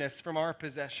happiness from our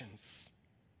possessions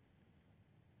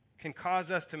can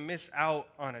cause us to miss out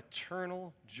on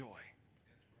eternal joy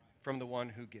from the one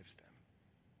who gives them.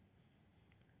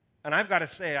 And I've got to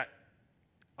say,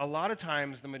 a lot of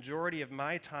times the majority of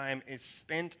my time is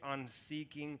spent on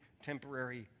seeking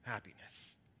temporary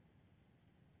happiness.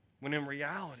 When in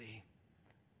reality,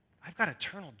 I've got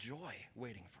eternal joy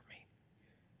waiting for me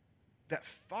that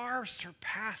far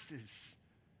surpasses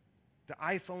the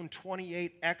iPhone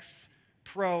 28X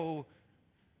Pro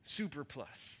Super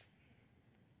Plus.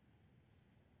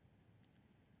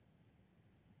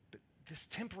 But this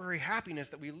temporary happiness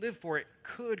that we live for, it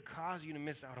could cause you to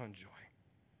miss out on joy.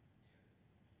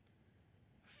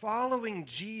 Following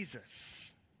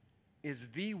Jesus is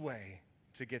the way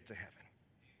to get to heaven.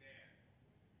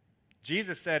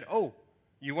 Jesus said, oh,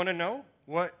 you want to know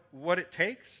what it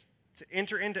takes to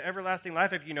enter into everlasting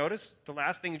life? Have you noticed? The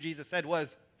last thing Jesus said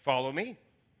was, follow me.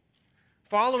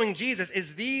 Following Jesus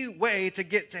is the way to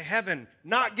get to heaven,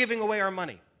 not giving away our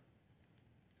money.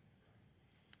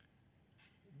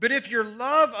 But if your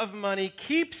love of money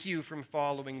keeps you from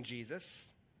following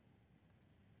Jesus,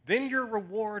 then your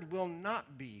reward will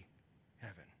not be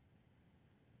heaven.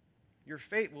 Your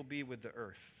fate will be with the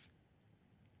earth,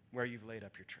 where you've laid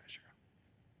up your treasure.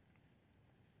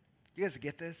 You guys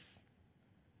get this?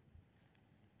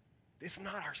 It's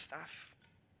not our stuff.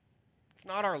 It's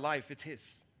not our life, it's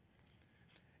his.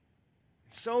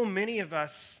 So many of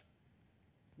us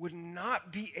would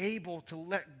not be able to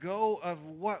let go of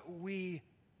what we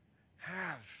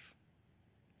have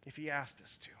if he asked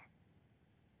us to.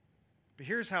 But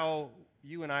here's how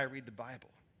you and I read the Bible.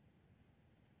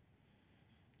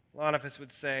 A lot of us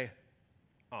would say,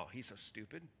 oh, he's so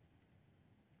stupid.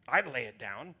 I'd lay it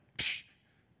down.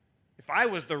 If I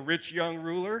was the rich young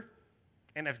ruler,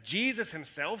 and if Jesus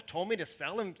himself told me to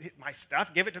sell him my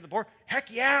stuff, give it to the poor,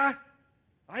 heck yeah,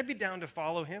 I'd be down to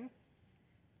follow him.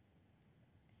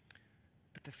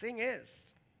 But the thing is,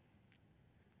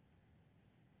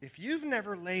 if you've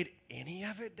never laid any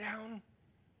of it down,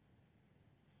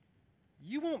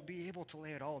 you won't be able to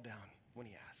lay it all down when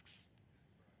he asks.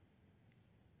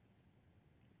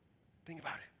 Think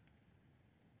about it.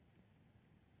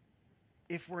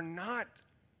 If we're not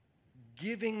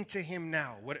giving to him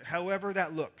now, however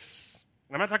that looks,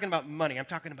 and I'm not talking about money, I'm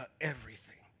talking about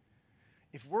everything.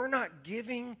 If we're not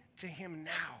giving to him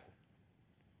now,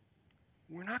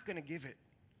 we're not going to give it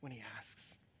when he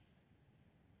asks.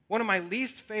 One of my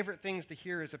least favorite things to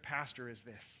hear as a pastor is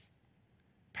this.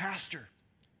 Pastor,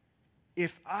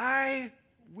 if I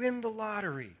win the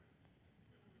lottery,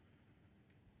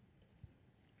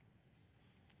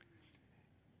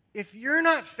 if you're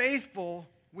not faithful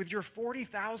with your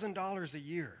 $40,000 a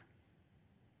year,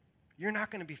 you're not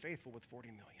going to be faithful with $40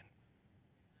 million.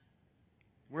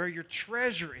 Where your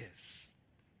treasure is,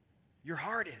 your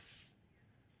heart is.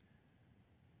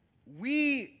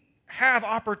 We have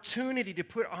opportunity to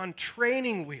put on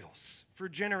training wheels for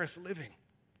generous living.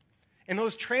 And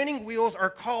those training wheels are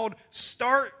called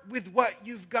start with what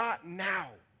you've got now.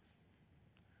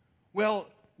 Well,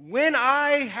 when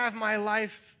I have my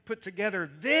life put together,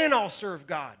 then I'll serve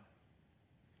God.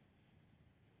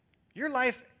 Your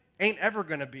life ain't ever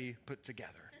going to be put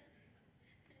together.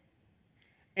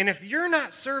 And if you're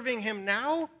not serving him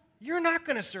now, you're not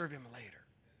going to serve him later.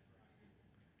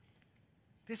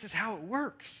 This is how it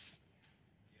works.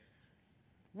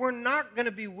 We're not going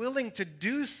to be willing to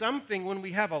do something when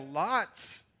we have a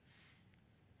lot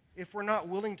if we're not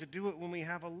willing to do it when we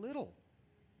have a little.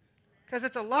 Because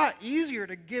it's a lot easier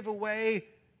to give away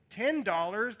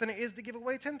 $10 than it is to give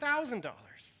away $10,000.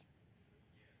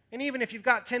 And even if you've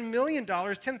got $10 million,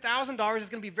 $10,000 is going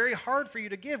to be very hard for you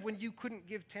to give when you couldn't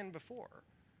give 10 before.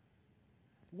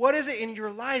 What is it in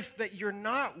your life that you're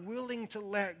not willing to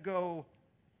let go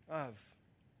of?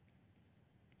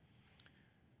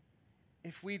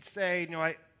 If we'd say,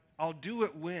 no, I'll do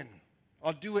it when,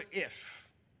 I'll do it if,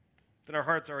 then our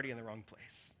heart's already in the wrong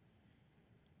place.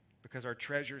 Because our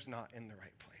treasure's not in the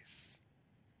right place.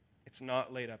 It's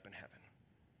not laid up in heaven.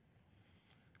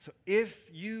 So if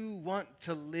you want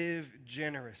to live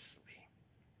generously,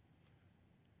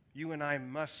 you and I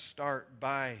must start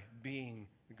by being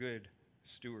good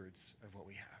stewards of what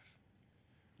we have.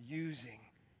 Using,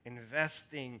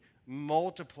 investing,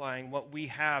 multiplying what we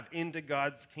have into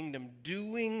God's kingdom.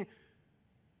 Doing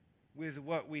with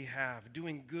what we have.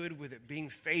 Doing good with it. Being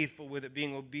faithful with it.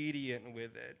 Being obedient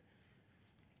with it.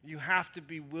 You have to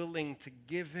be willing to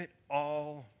give it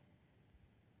all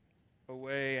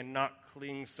away and not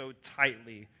cling so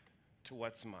tightly to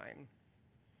what's mine.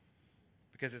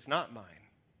 Because it's not mine.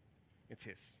 It's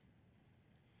his.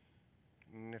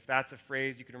 And if that's a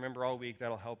phrase you can remember all week,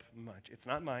 that'll help much. It's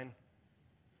not mine.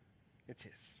 It's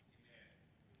his.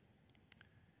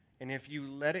 And if you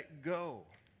let it go,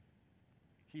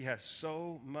 he has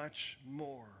so much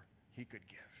more he could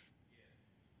give.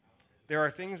 There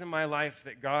are things in my life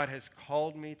that God has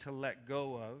called me to let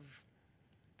go of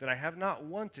that I have not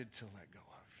wanted to let go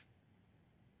of.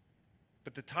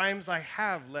 But the times I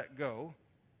have let go,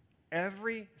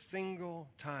 every single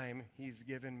time he's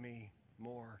given me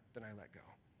more than I let go.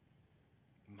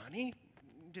 Money?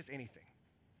 Just anything.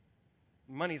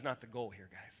 Money's not the goal here,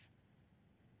 guys.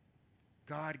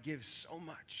 God gives so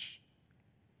much.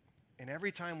 And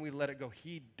every time we let it go,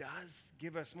 he does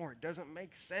give us more. It doesn't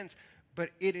make sense,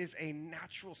 but it is a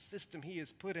natural system he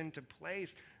has put into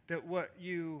place that what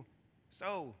you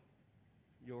sow,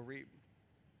 you'll reap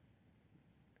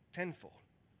tenfold.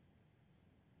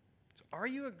 So are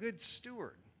you a good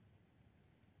steward?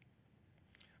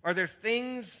 Are there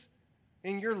things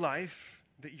in your life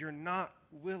that you're not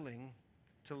willing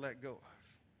to let go of?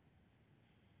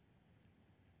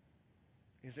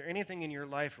 Is there anything in your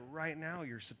life right now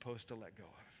you're supposed to let go of?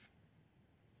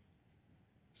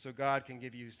 So God can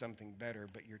give you something better,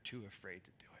 but you're too afraid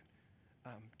to do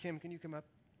it. Kim, can you come up,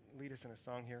 lead us in a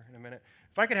song here in a minute?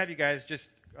 If I could have you guys just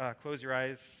close your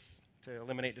eyes to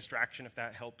eliminate distraction, if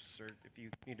that helps, or if you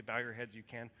need to bow your heads, you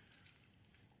can.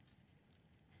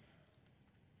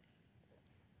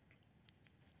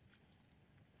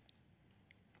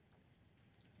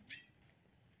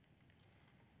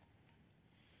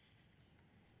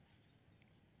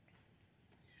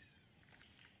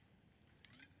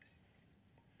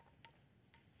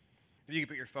 If you could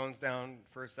put your phones down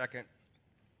for a second.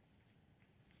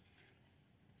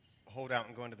 Hold out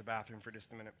and go into the bathroom for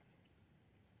just a minute.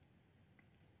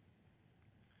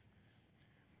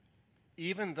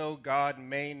 Even though God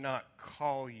may not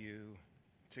call you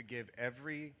to give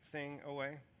everything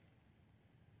away,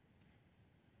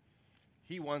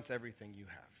 he wants everything you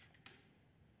have.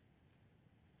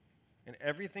 And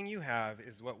everything you have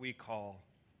is what we call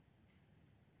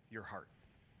your heart.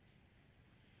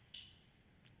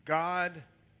 God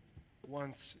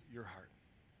wants your heart.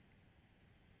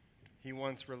 He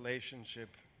wants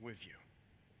relationship with you.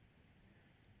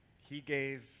 He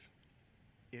gave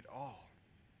it all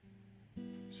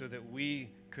so that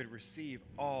we could receive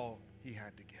all he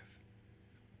had to give.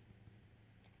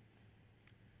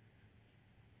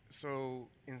 So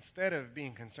instead of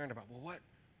being concerned about, well,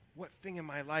 what thing in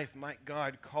my life might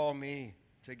God call me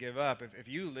to give up? If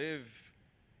you live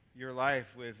your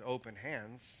life with open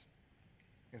hands,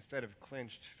 instead of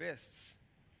clenched fists,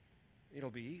 it'll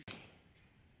be easy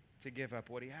to give up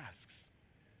what he asks.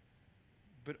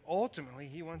 But ultimately,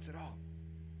 he wants it all.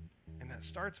 And that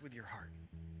starts with your heart.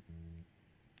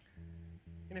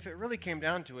 And if it really came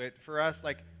down to it, for us,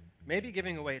 like maybe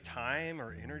giving away time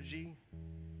or energy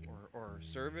or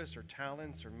service or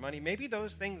talents or money, maybe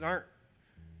those things aren't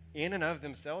in and of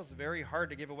themselves very hard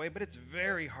to give away, but it's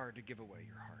very hard to give away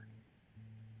your heart.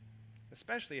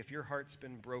 Especially if your heart's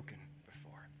been broken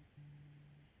before.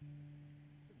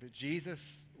 But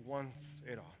Jesus wants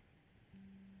it all.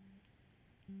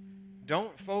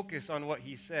 Don't focus on what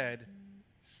he said,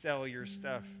 sell your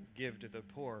stuff, give to the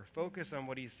poor. Focus on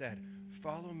what he said,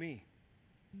 follow me.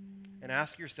 And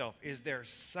ask yourself, is there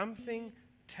something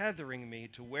tethering me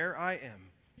to where I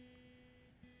am,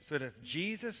 so that if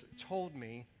Jesus told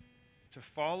me to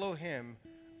follow him,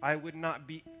 I would not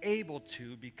be able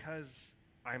to because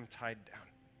I'm tied down.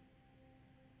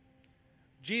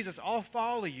 Jesus, I'll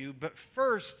follow you, but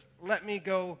first let me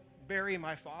go bury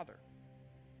my father.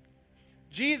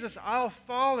 Jesus, I'll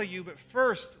follow you, but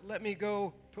first let me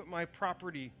go put my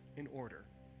property in order.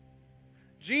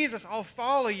 Jesus, I'll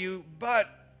follow you, but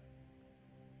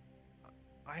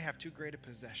I have too great a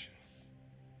possessions.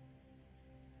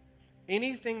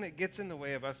 Anything that gets in the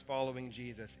way of us following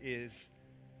Jesus is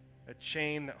a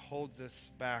chain that holds us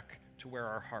back to where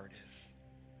our heart is.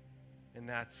 And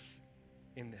that's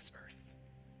in this earth.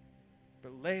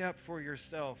 But lay up for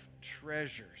yourself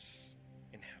treasures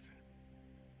in heaven.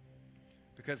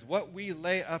 Because what we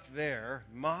lay up there,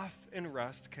 moth and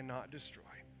rust cannot destroy.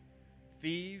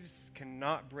 Thieves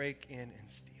cannot break in and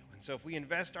steal. And so if we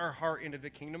invest our heart into the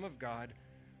kingdom of God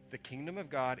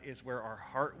is where our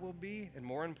heart will be. And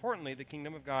more importantly, the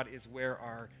kingdom of God is where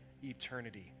our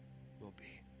eternity will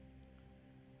be.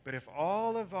 But if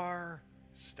all of our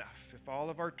stuff, if all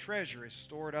of our treasure is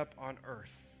stored up on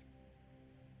earth,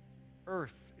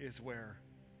 earth is where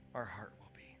our heart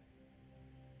will be.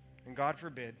 And God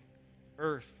forbid,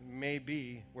 earth may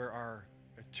be where our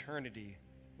eternity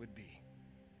would be.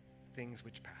 Things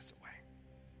which pass away.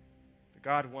 But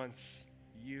God wants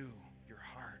you, your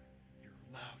heart, your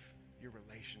love, your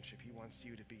relationship. He wants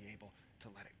you to be able to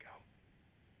let it go.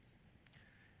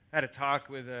 I had a talk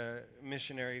with a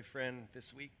missionary friend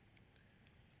this week.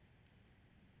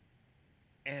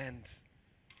 And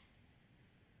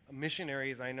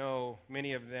missionaries, I know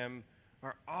many of them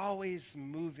are always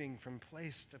moving from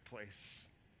place to place.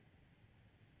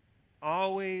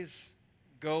 Always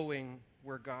going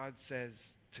where God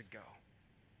says to go.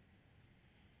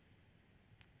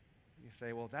 You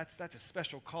say, well, that's a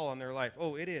special call on their life.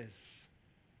 Oh, it is.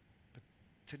 But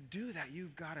to do that,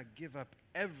 you've got to give up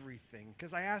everything.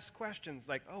 Because I ask questions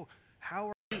like, oh,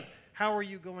 how are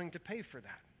you going to pay for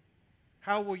that?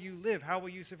 How will you live? How will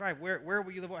you survive? Where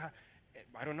will you live?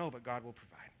 I don't know, but God will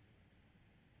provide.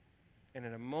 And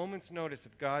at a moment's notice,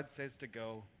 if God says to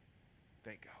go,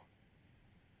 they go.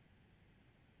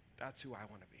 That's who I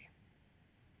want to be.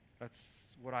 That's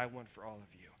what I want for all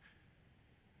of you.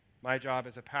 My job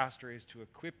as a pastor is to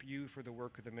equip you for the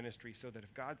work of the ministry so that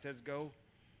if God says go,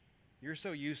 you're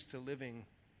so used to living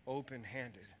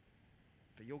open-handed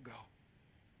that you'll go.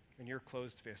 And your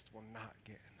closed fist will not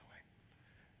get in the way.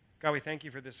 God, we thank you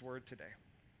for this word today.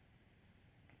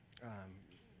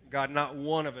 God, not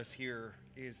one of us here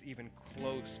is even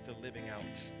close to living out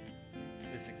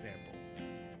this example.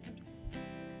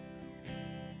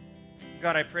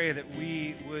 God, I pray that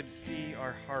we would see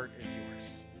our heart as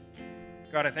yours.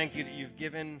 God, I thank you that you've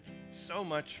given so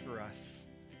much for us.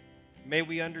 May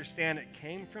we understand it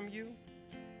came from you.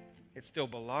 It still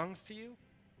belongs to you.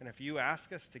 And if you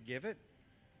ask us to give it,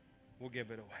 we'll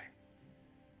give it away.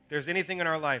 If there's anything in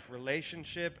our life,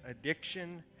 relationship,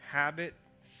 addiction, habit,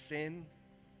 sin,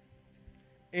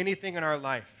 anything in our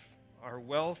life, our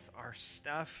wealth, our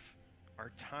stuff,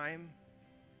 our time,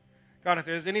 God, if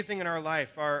there's anything in our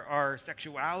life, our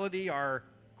sexuality, our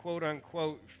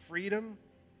quote-unquote freedom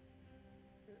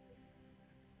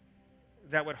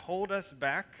that would hold us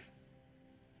back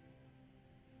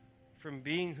from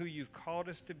being who you've called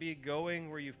us to be,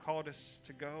 going where you've called us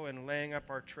to go, and laying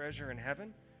up our treasure in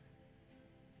heaven,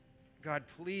 God,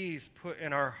 please put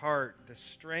in our heart the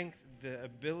strength, the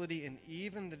ability, and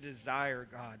even the desire,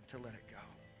 God, to let it go.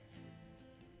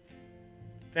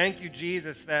 Thank you,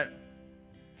 Jesus, that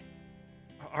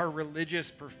our religious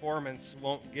performance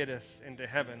won't get us into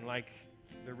heaven like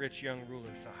the rich young ruler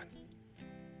thought.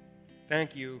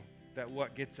 Thank you that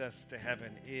what gets us to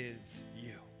heaven is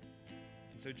you.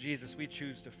 And so, Jesus, we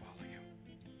choose to follow you.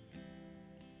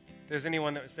 If there's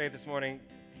anyone that would say this morning,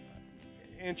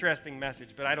 interesting message,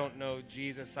 but I don't know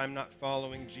Jesus. I'm not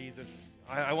following Jesus.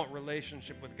 I want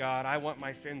relationship with God. I want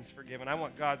my sins forgiven. I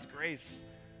want God's grace.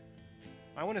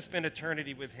 I want to spend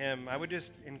eternity with him. I would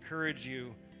just encourage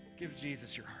you, give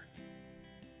Jesus your heart.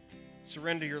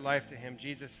 Surrender your life to him.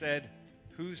 Jesus said,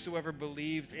 whosoever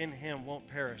believes in him won't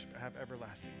perish but have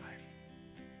everlasting life.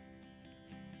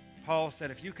 Paul said,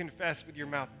 if you confess with your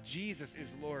mouth Jesus is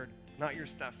Lord, not your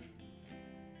stuff,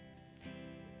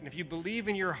 and if you believe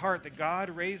in your heart that God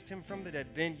raised him from the dead,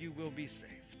 then you will be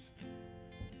saved.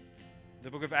 The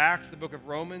book of Acts, the book of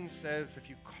Romans says, if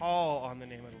you call on the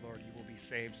name of the Lord, you will be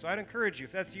saved. So I'd encourage you,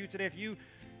 if that's you today, if you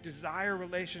desire a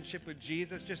relationship with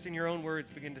Jesus, just in your own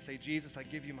words, begin to say, Jesus, I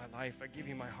give you my life. I give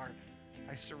you my heart.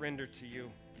 I surrender to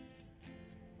you.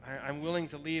 I'm willing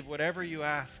to leave whatever you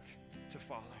ask to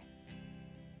follow.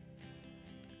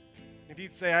 If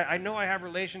you'd say, I know I have a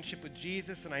relationship with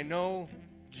Jesus, and I know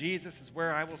Jesus is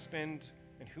where I will spend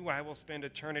and who I will spend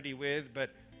eternity with, but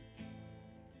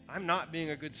I'm not being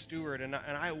a good steward, and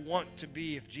I want to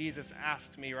be if Jesus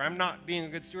asked me, or I'm not being a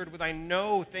good steward with, I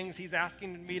know things he's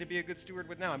asking me to be a good steward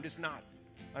with now. I'm just not.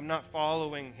 I'm not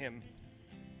following him.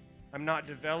 I'm not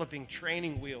developing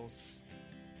training wheels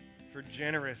for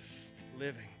generous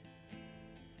living.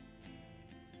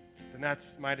 And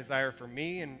that's my desire for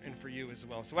me and for you as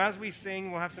well. So as we sing,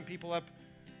 we'll have some people up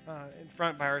in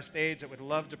front by our stage that would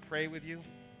love to pray with you.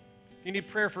 If you need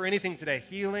prayer for anything today,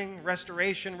 healing,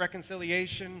 restoration,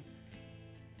 reconciliation,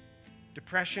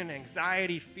 depression,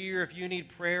 anxiety, fear, if you need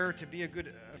prayer to be a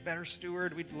better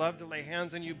steward, we'd love to lay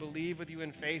hands on you, believe with you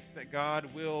in faith that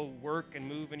God will work and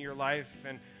move in your life.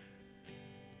 And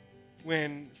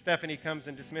when Stephanie comes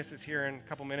and dismisses here in a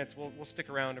couple minutes, we'll stick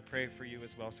around to pray for you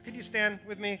as well. So could you stand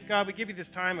with me? God, we give you this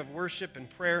time of worship and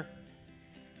prayer.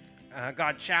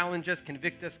 God, challenge us,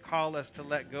 convict us, call us to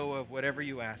let go of whatever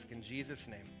you ask. In Jesus'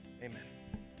 name, amen.